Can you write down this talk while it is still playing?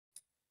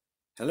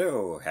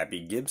Hello, happy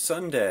Gibbs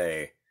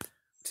Sunday.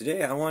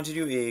 Today I want to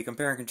do a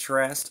compare and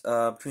contrast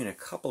between a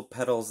couple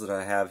pedals that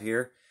I have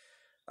here.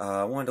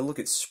 I wanted to look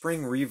at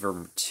Spring Reverb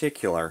in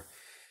particular.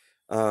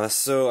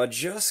 So I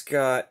just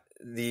got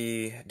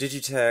the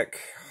DigiTech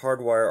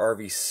Hardwire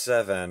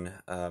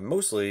RV-7,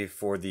 mostly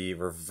for the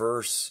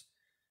reverse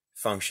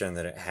function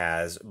that it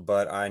has,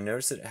 but I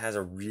noticed that it has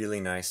a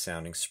really nice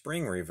sounding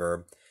spring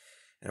reverb.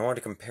 And I wanted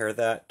to compare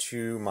that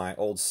to my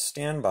old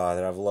standby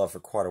that I've loved for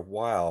quite a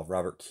while,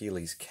 Robert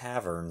Keeley's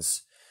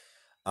Caverns,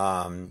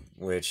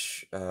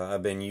 which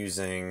I've been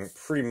using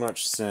pretty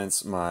much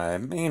since my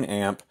main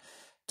amp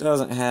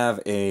doesn't have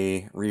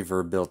a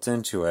reverb built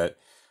into it,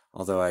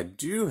 although I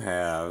do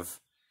have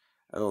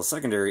a little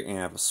secondary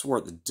amp, a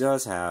Swart, that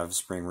does have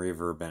spring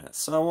reverb in it.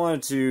 So I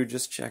wanted to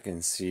just check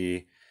and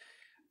see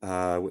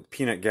what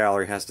Peanut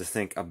Gallery has to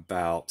think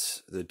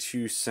about the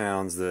two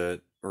sounds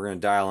that we're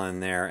going to dial in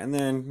there, and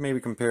then maybe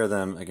compare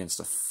them against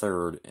a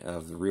third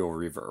of the real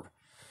reverb.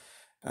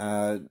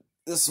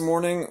 This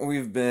morning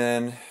we've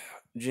been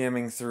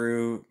jamming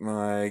through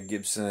my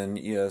Gibson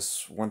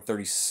ES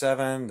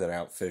 137 that I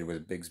outfitted with a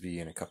Bigsby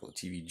and a couple of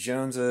TV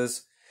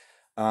Joneses.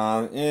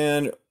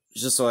 And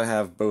just so I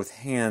have both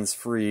hands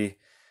free,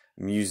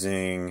 I'm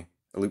using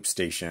a loop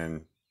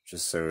station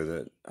just so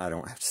that I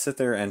don't have to sit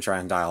there and try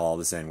and dial all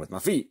this in with my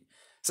feet.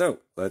 So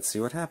let's see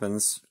what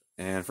happens.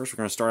 And first we're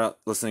going to start out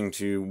listening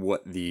to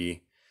what the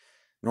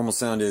normal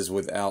sound is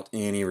without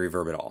any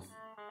reverb at all.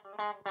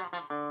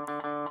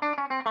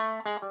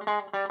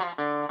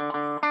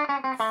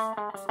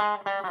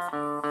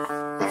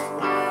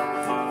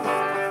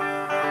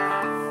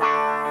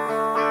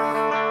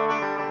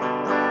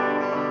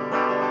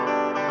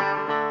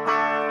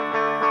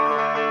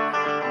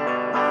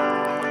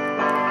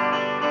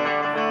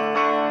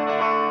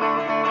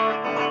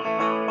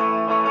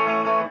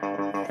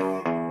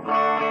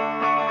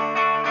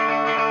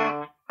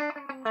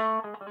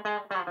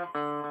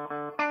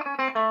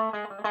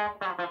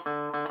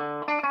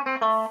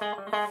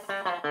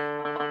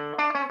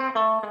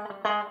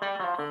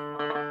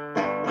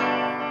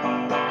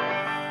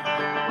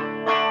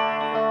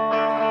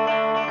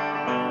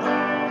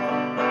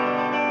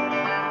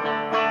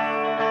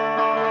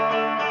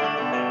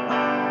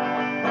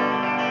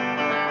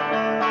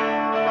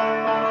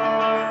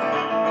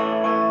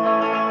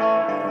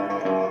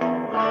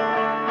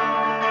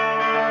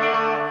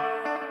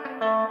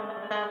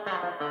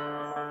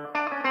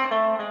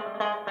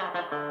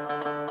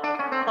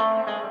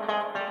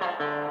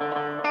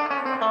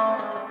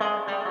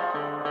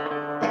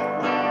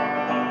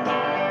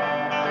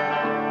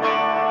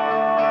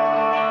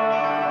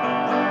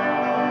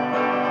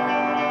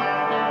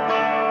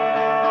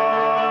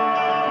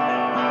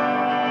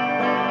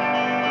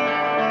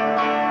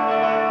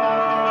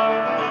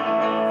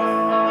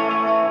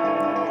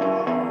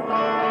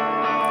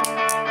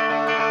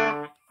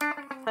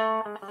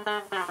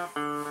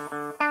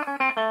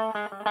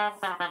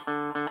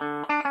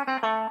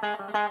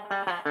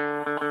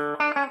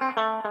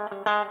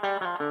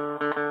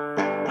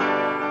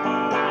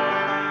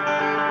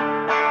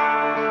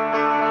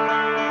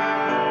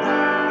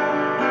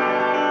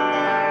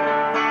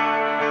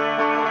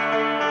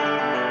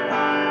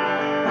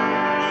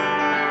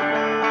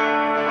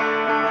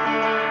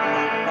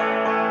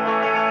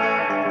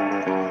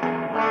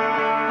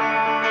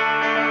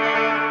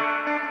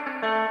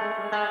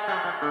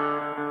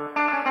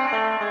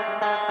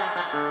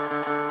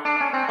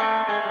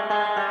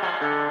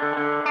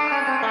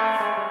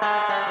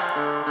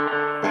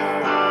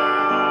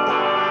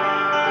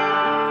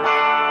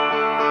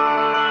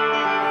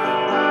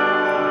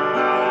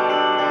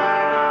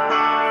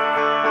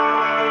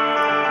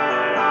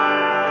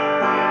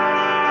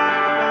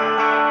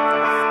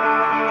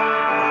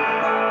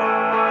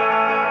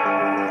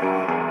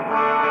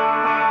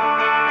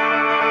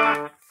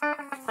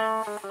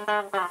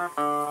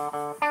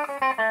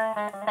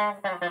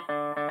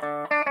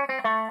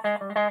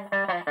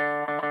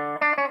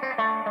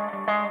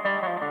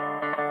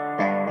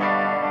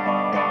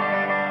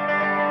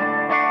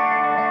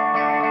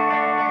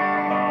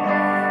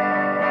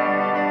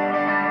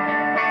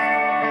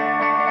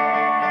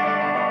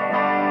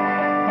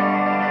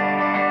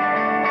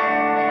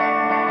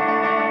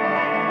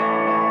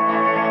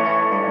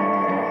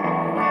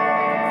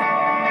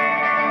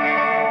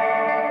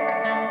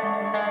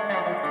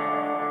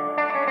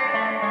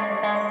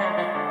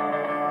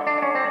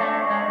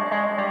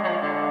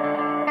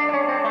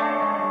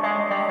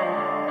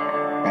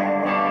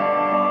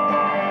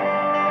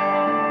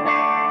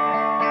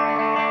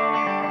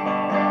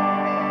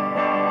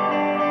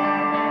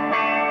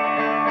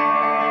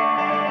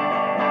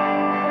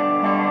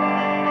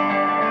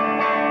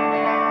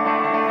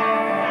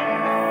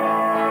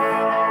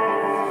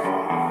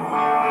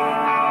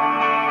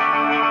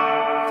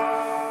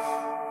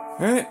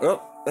 Alright,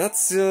 well,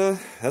 that's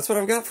what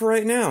I've got for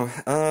right now.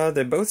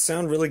 They both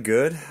sound really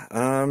good.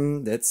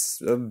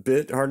 It's a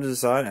bit hard to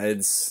decide.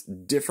 It's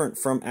different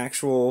from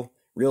actual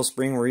real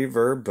spring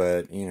reverb,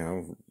 but, you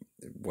know,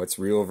 what's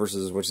real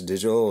versus what's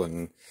digital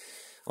and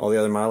all the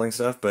other modeling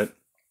stuff. But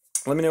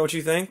Let me know what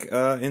you think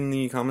in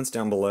the comments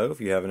down below if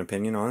you have an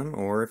opinion on them,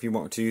 or if you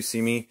want to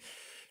see me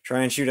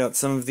try and shoot out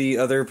some of the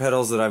other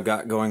pedals that I've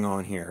got going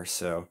on here.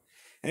 So,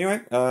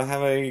 anyway,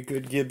 have a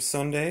good Gibbs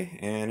Sunday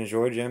and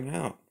enjoy jamming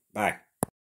out. Bye.